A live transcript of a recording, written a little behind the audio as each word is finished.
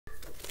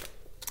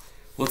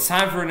Well, it's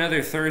time for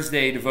another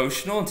Thursday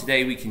devotional, and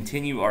today we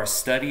continue our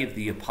study of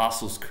the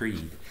Apostles'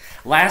 Creed.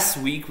 Last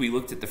week we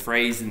looked at the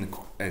phrase in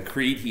the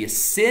Creed, He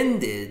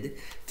ascended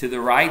to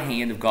the right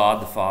hand of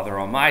God the Father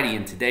Almighty,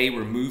 and today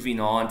we're moving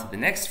on to the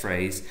next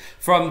phrase,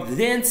 from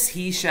thence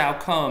He shall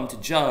come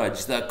to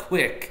judge the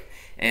quick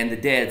and the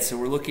dead. So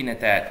we're looking at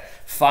that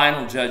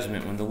final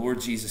judgment when the Lord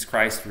Jesus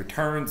Christ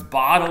returns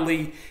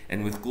bodily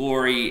and with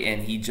glory,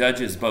 and He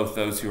judges both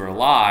those who are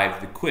alive,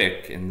 the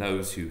quick, and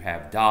those who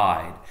have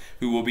died,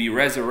 who will be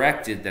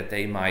resurrected that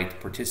they might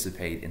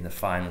participate in the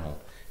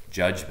final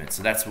judgment.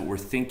 So that's what we're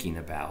thinking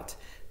about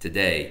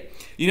today.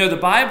 You know, the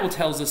Bible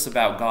tells us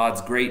about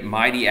God's great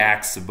mighty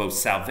acts of both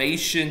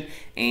salvation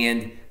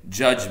and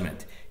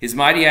judgment. His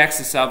mighty acts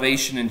of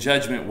salvation and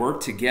judgment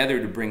work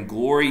together to bring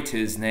glory to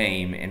His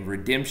name and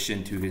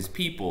redemption to His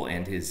people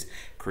and His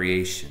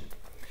creation.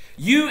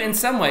 You, in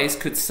some ways,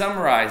 could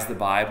summarize the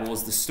Bible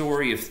as the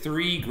story of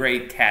three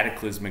great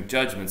cataclysmic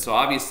judgments. So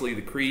obviously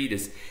the Creed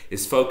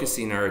is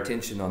focusing our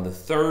attention on the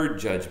third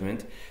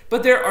judgment,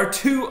 but there are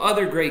two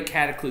other great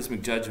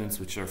cataclysmic judgments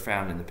which are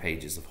found in the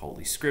pages of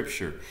Holy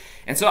Scripture.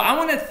 And so I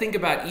want to think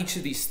about each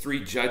of these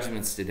three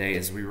judgments today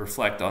as we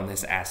reflect on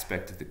this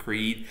aspect of the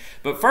Creed.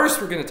 But first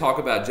we're going to talk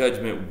about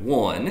Judgment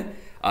 1,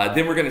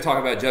 then we're going to talk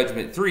about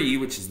Judgment 3,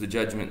 which is the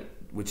judgment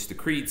which the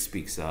Creed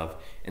speaks of,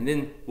 and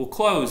then we'll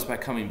close by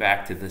coming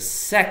back to the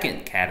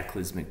second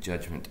cataclysmic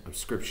judgment of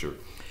Scripture.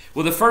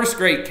 Well, the first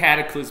great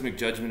cataclysmic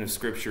judgment of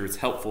Scripture it's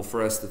helpful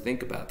for us to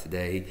think about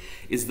today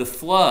is the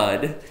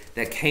flood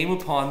that came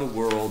upon the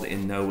world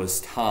in Noah's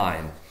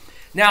time.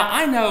 Now,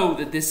 I know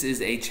that this is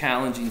a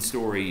challenging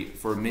story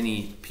for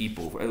many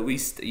people, at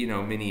least,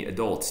 many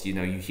adults. You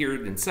hear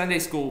it in Sunday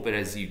school, but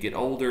as you get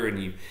older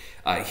and you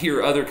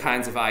hear other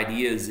kinds of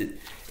ideas,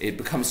 it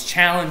becomes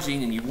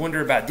challenging, and you wonder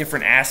about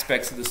different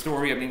aspects of the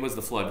story. I mean, was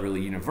the flood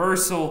really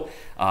universal?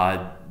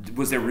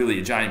 Was there really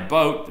a giant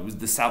boat? Was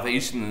the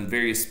salvation of the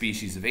various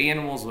species of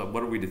animals?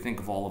 What are we to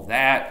think of all of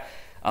that?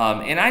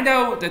 And I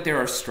know that there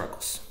are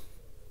struggles.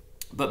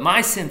 But my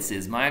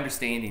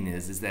understanding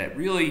is that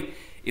really,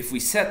 if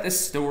we set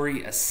this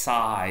story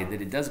aside,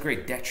 that it does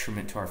great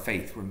detriment to our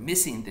faith. We're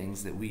missing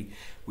things that we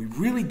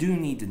really do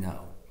need to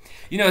know.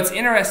 It's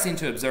interesting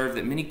to observe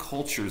that many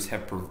cultures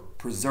have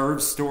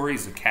preserved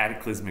stories of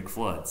cataclysmic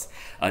floods.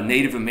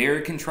 Native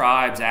American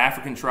tribes,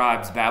 African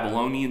tribes,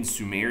 Babylonians,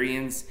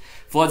 Sumerians.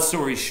 Flood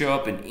stories show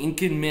up in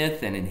Incan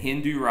myth and in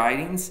Hindu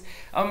writings.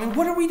 And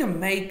what are we to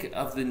make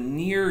of the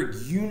near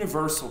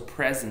universal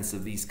presence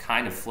of these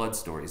kind of flood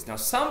stories? Now,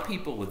 some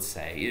people would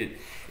say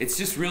it's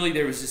just really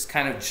there was this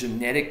kind of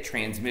genetic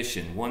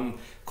transmission. One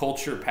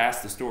culture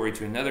passed the story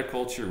to another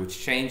culture, which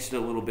changed it a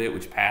little bit,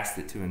 which passed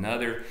it to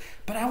another.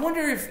 But I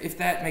wonder if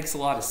that makes a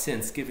lot of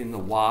sense given the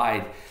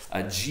wide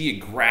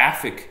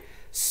geographic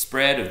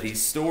spread of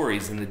these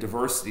stories and the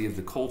diversity of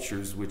the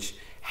cultures which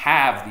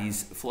have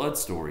these flood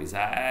stories.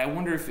 I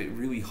wonder if it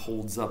really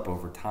holds up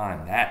over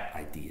time, that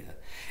idea.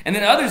 And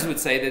then others would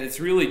say that it's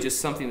really just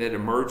something that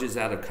emerges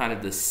out of kind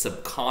of the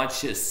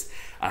subconscious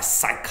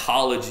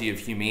psychology of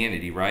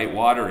humanity, right?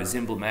 Water is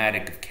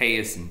emblematic of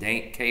chaos and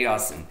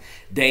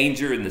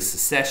danger, and the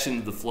cessation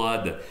of the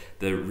flood,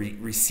 the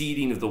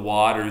receding of the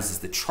waters is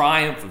the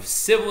triumph of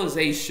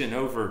civilization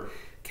over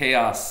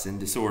chaos and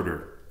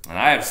disorder. And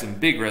I have some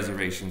big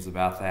reservations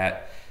about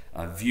that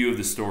view of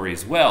the story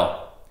as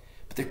well.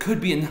 But there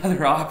could be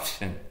another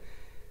option.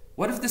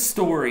 What if the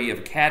story of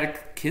a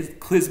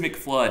cataclysmic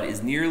flood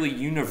is nearly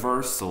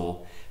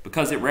universal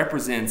because it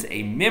represents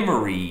a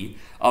memory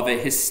of a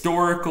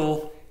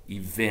historical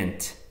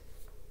event?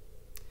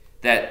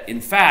 That,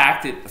 in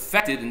fact, it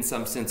affected, in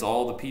some sense,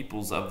 all the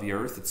peoples of the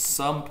earth at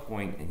some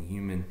point in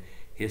human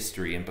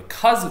history. And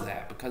because of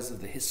that, because of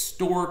the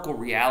historical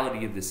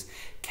reality of this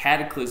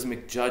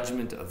cataclysmic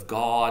judgment of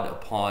God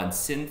upon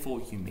sinful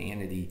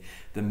humanity,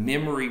 the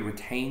memory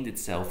retained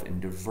itself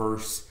in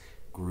diverse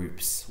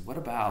groups. What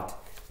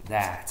about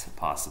that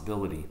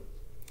possibility?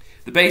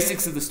 The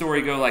basics of the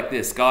story go like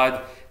this.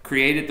 God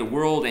created the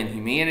world and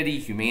humanity.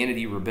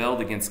 Humanity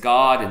rebelled against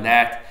God, and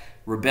that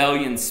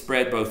rebellion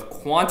spread both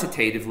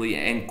quantitatively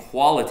and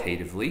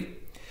qualitatively.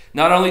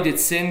 Not only did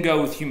sin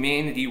go with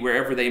humanity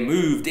wherever they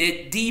moved,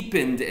 it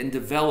deepened and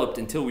developed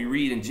until we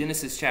read in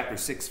Genesis chapter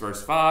 6,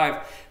 verse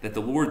 5, that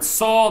the Lord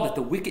saw that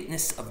the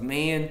wickedness of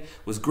man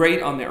was great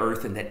on the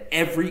earth, and that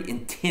every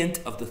intent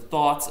of the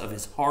thoughts of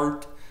his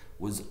heart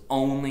was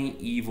only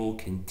evil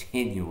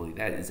continually.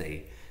 That is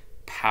a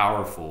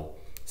powerful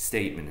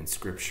statement in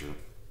Scripture.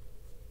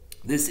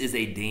 This is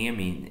a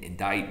damning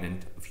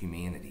indictment of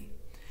humanity.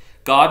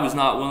 God was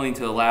not willing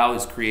to allow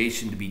His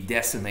creation to be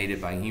decimated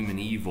by human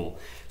evil,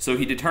 so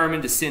He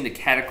determined to send a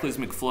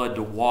cataclysmic flood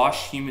to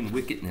wash human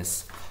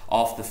wickedness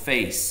off the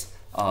face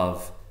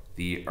of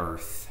the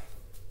earth.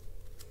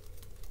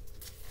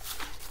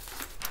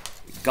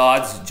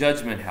 God's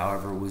judgment,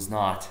 however, was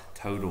not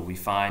total. We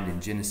find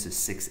in Genesis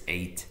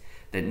 6:8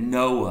 that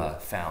Noah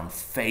found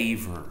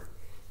favor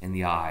in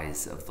the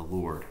eyes of the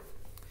Lord.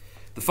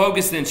 The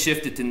focus then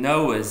shifted to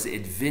Noah's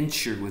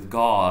adventure with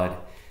God,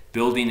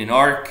 building an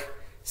ark,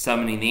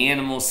 summoning the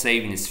animals,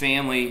 saving his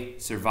family,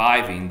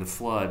 surviving the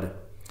flood.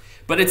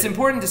 But it's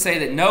important to say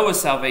that Noah's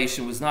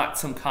salvation was not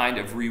some kind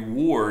of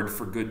reward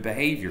for good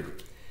behavior.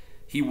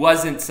 He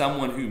wasn't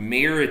someone who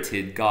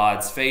merited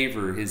God's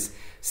favor, his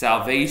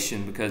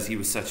salvation, because he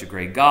was such a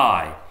great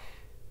guy.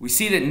 We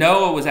see that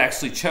Noah was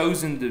actually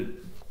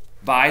chosen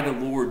by the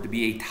Lord to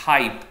be a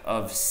type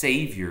of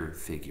Savior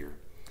figure.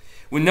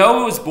 When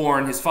Noah was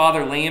born, his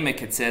father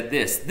Lamech had said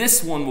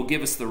this one will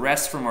give us the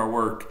rest from our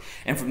work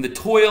and from the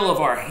toil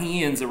of our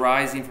hands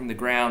arising from the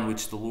ground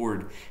which the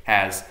Lord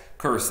has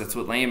cursed. That's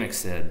what Lamech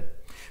said.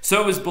 So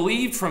it was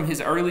believed from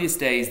his earliest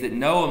days that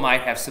Noah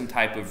might have some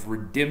type of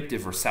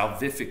redemptive or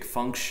salvific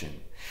function.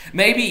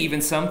 Maybe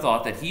even some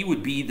thought that he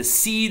would be the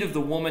seed of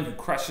the woman who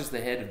crushes the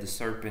head of the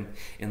serpent,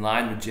 in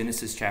line with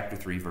Genesis chapter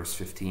 3, verse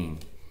 15.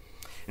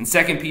 In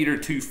 2 Peter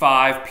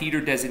 2:5, Peter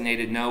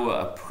designated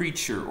Noah a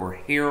preacher or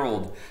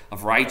herald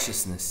of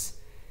righteousness.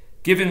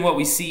 Given what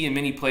we see in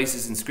many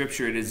places in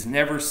Scripture, it has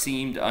never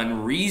seemed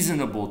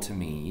unreasonable to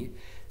me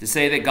to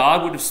say that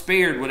God would have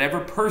spared whatever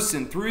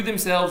person threw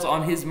themselves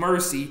on his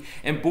mercy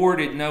and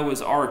boarded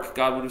Noah's ark.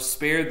 God would have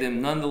spared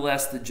them.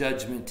 Nonetheless, the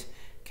judgment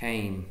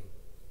came.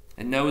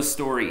 And Noah's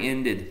story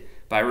ended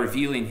by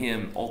revealing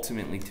him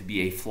ultimately to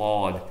be a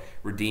flawed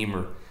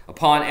redeemer.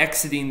 Upon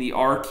exiting the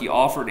ark, he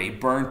offered a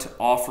burnt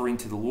offering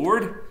to the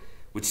Lord,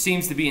 which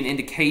seems to be an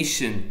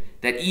indication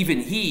that even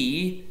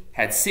he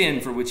had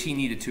sinned for which he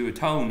needed to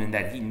atone and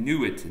that he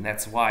knew it, and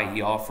that's why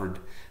he offered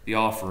the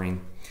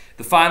offering.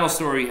 The final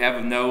story we have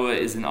of Noah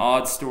is an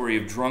odd story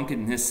of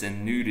drunkenness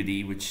and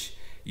nudity, which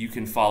you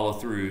can follow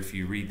through if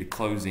you read the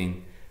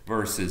closing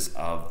verses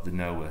of the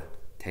Noah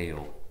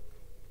tale.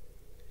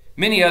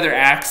 Many other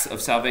acts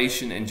of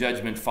salvation and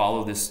judgment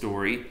follow this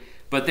story,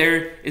 but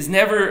there is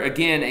never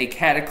again a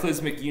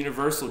cataclysmic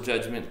universal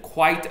judgment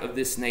quite of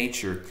this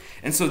nature.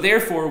 And so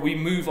therefore we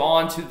move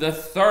on to the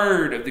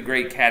third of the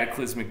great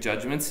cataclysmic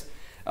judgments,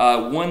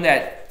 one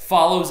that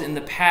follows in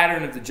the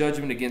pattern of the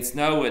judgment against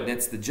Noah, and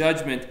it's the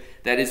judgment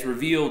that is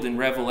revealed in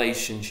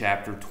Revelation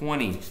chapter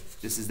 20.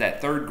 This is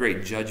that third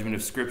great judgment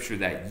of Scripture,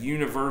 that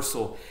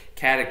universal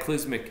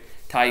cataclysmic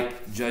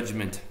type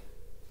judgment.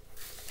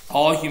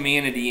 All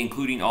humanity,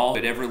 including all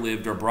that ever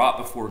lived, are brought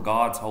before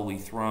God's holy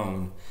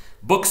throne.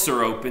 Books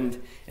are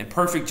opened, and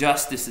perfect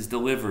justice is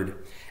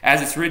delivered.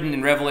 As it's written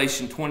in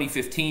Revelation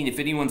 20:15, if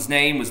anyone's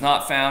name was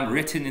not found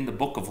written in the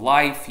book of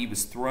life, he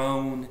was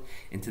thrown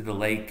into the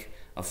lake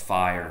of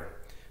fire.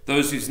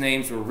 Those whose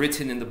names were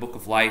written in the book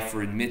of life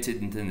were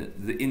admitted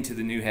into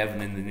the new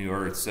heaven and the new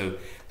earth. So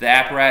the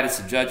apparatus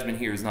of judgment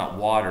here is not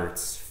water,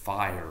 it's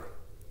fire.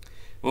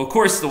 Well, of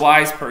course, the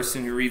wise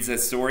person who reads that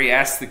story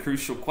asks the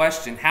crucial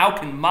question, how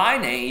can my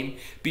name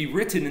be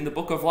written in the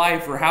book of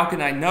life? Or how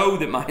can I know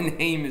that my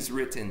name is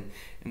written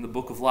in the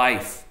book of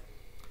life?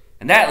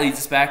 And that leads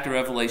us back to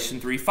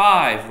Revelation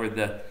 3:5, where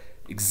the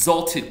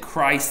exalted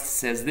Christ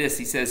says this.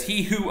 He says,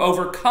 he who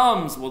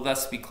overcomes will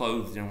thus be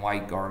clothed in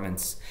white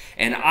garments.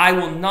 And I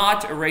will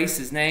not erase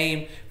his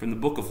name from the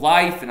book of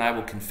life, and I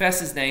will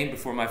confess his name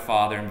before my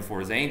Father and before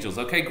his angels.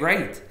 Okay,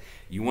 great.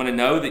 You want to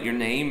know that your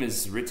name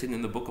is written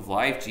in the book of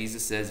life?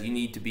 Jesus says you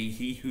need to be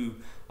he who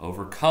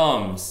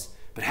overcomes.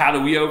 But how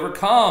do we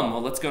overcome?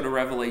 Well, let's go to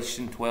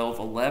Revelation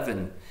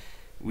 12:11.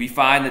 We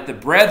find that the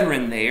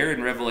brethren there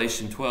in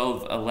Revelation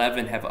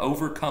 12:11 have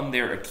overcome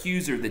their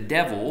accuser, the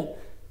devil,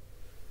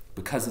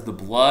 because of the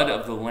blood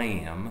of the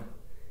Lamb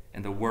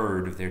and the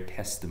word of their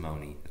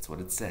testimony. That's what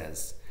it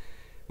says.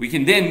 We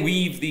can then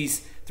weave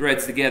these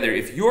threads together.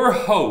 If your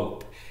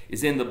hope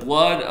is in the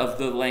blood of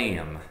the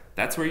Lamb,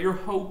 that's where your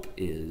hope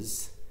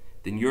is,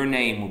 then your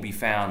name will be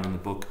found in the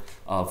book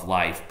of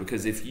life.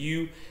 Because if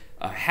you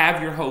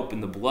have your hope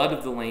in the blood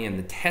of the Lamb,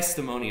 the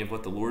testimony of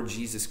what the Lord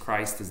Jesus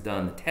Christ has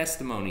done, the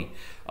testimony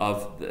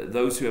of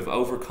those who have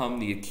overcome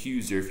the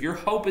accuser, if your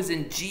hope is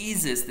in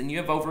Jesus, then you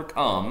have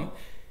overcome.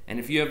 And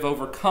if you have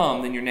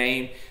overcome, then your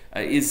name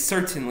is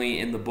certainly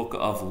in the book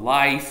of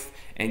life,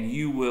 and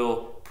you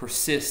will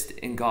persist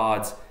in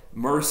God's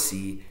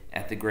mercy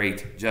at the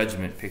great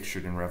judgment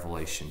pictured in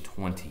Revelation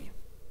 20.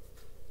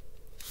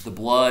 The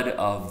blood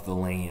of the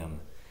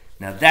Lamb.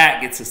 Now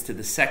that gets us to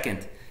the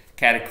second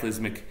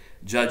cataclysmic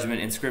judgment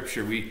in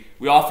Scripture. We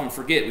often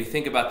forget. We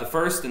think about the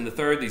first and the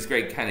third, these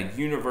great kind of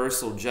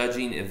universal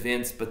judging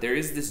events, but there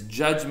is this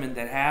judgment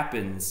that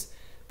happens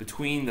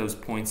between those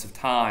points of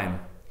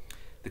time.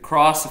 The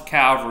cross of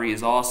Calvary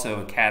is also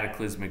a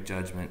cataclysmic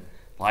judgment,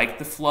 like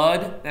the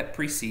flood that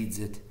precedes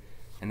it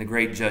and the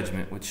great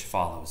judgment which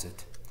follows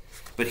it.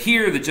 But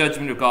here the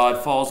judgment of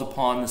God falls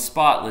upon the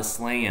spotless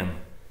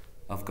Lamb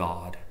of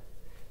God,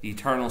 the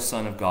eternal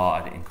Son of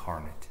God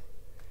incarnate.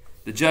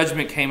 The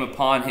judgment came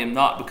upon him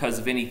not because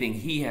of anything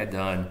he had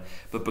done,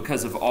 but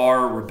because of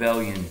our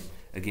rebellion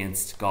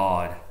against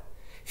God.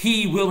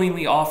 He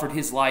willingly offered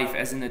his life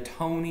as an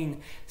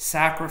atoning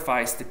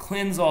sacrifice to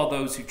cleanse all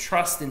those who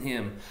trust in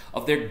him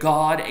of their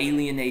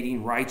God-alienating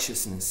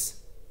unrighteousness.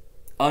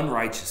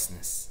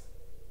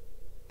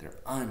 Their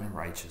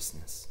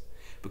unrighteousness.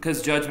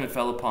 Because judgment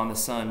fell upon the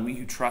Son, we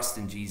who trust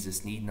in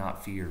Jesus need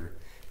not fear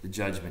the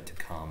judgment to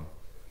come.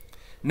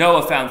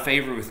 Noah found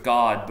favor with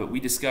God, but we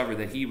discover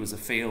that he was a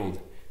failed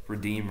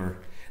redeemer.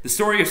 The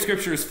story of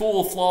Scripture is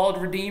full of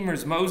flawed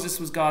redeemers.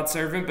 Moses was God's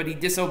servant, but he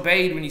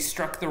disobeyed when he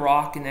struck the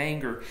rock in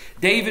anger.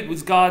 David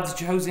was God's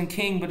chosen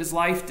king, but his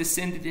life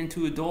descended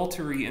into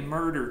adultery and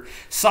murder.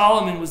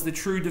 Solomon was the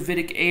true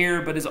Davidic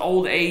heir, but his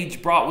old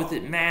age brought with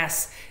it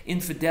mass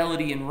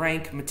infidelity and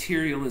rank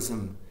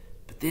materialism.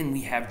 But then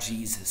we have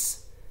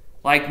Jesus.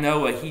 Like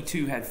Noah, he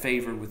too had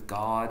favor with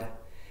God.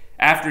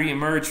 After he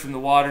emerged from the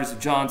waters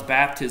of John's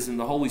baptism,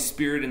 the Holy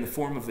Spirit in the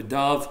form of a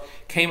dove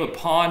came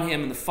upon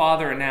him, and the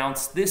Father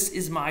announced, "This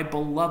is my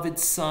beloved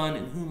Son,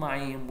 in whom I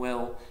am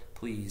well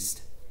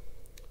pleased."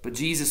 But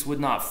Jesus would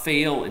not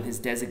fail in his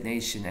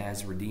designation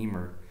as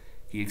Redeemer.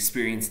 He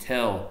experienced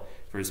hell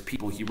for his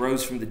people. He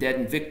rose from the dead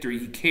in victory.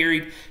 He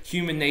carried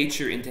human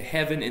nature into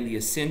heaven in the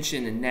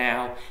ascension, and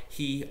now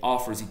he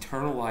offers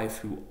eternal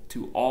life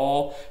to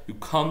all who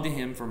come to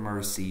him for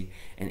mercy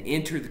and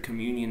enter the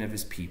communion of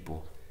his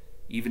people,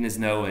 even as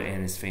Noah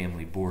and his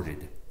family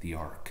boarded the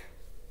ark.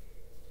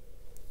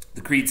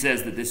 The Creed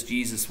says that this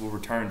Jesus will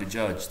return to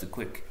judge the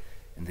quick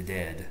and the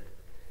dead.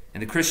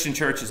 And the Christian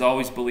church has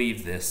always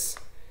believed this.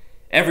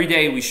 Every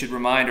day we should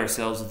remind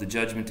ourselves of the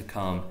judgment to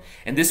come,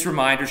 and this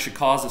reminder should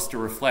cause us to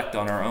reflect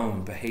on our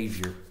own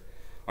behavior.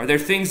 Are there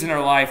things in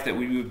our life that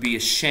we would be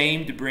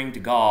ashamed to bring to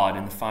God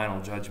in the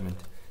final judgment?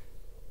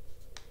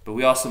 But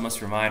we also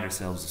must remind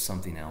ourselves of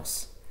something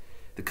else.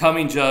 The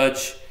coming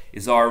judge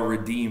is our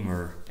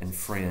Redeemer and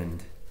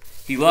friend.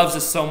 He loves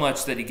us so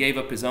much that he gave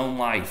up his own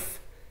life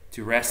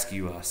to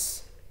rescue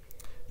us.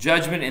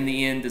 Judgment in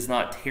the end does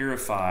not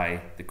terrify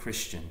the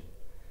Christian,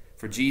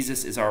 for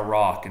Jesus is our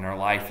rock and our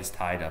life is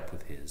tied up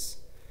with his.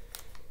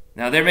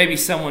 Now, there may be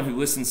someone who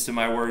listens to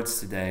my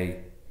words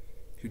today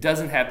who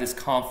doesn't have this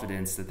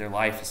confidence that their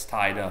life is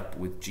tied up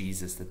with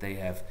Jesus, that they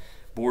have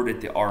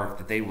boarded the ark,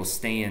 that they will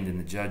stand in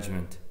the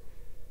judgment.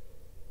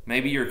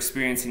 Maybe you're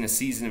experiencing a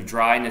season of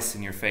dryness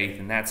in your faith,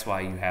 and that's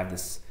why you have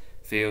this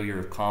failure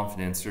of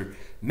confidence. Or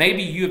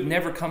maybe you have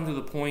never come to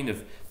the point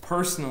of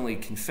personally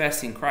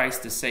confessing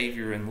Christ as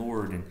Savior and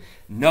Lord and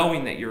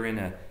knowing that you're in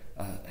a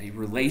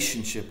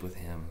relationship with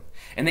him.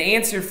 And the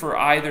answer for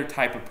either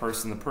type of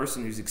person, the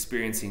person who's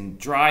experiencing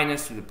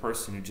dryness or the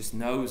person who just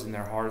knows in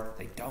their heart that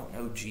they don't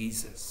know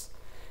Jesus,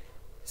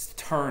 is to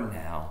turn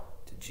now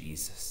to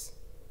Jesus.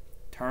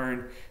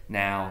 Turn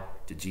now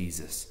to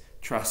Jesus.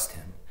 Trust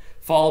him.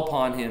 Fall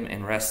upon him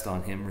and rest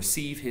on him.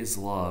 Receive his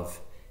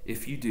love.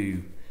 If you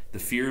do, the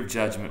fear of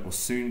judgment will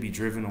soon be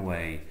driven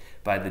away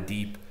by the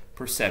deep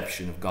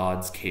perception of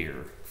God's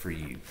care for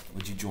you.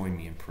 Would you join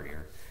me in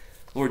prayer?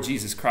 Lord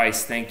Jesus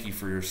Christ, thank you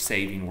for your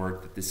saving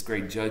work, that this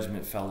great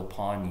judgment fell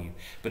upon you,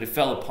 but it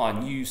fell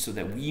upon you so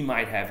that we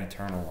might have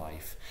eternal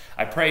life.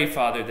 I pray,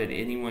 Father, that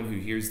anyone who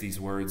hears these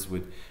words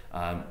would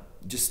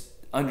just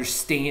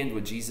understand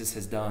what Jesus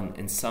has done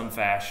in some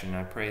fashion.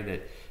 I pray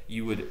that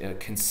you would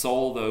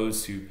console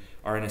those who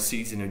are in a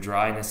season of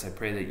dryness. I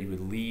pray that you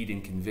would lead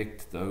and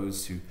convict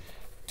those who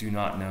do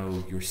not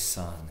know your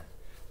Son.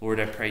 Lord,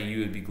 I pray you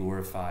would be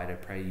glorified. I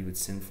pray you would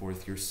send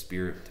forth your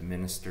Spirit to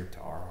minister to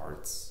our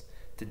hearts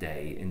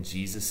today. In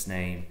Jesus'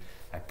 name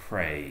I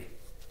pray,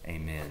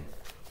 amen.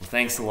 Well,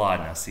 thanks a lot,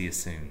 and I'll see you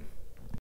soon.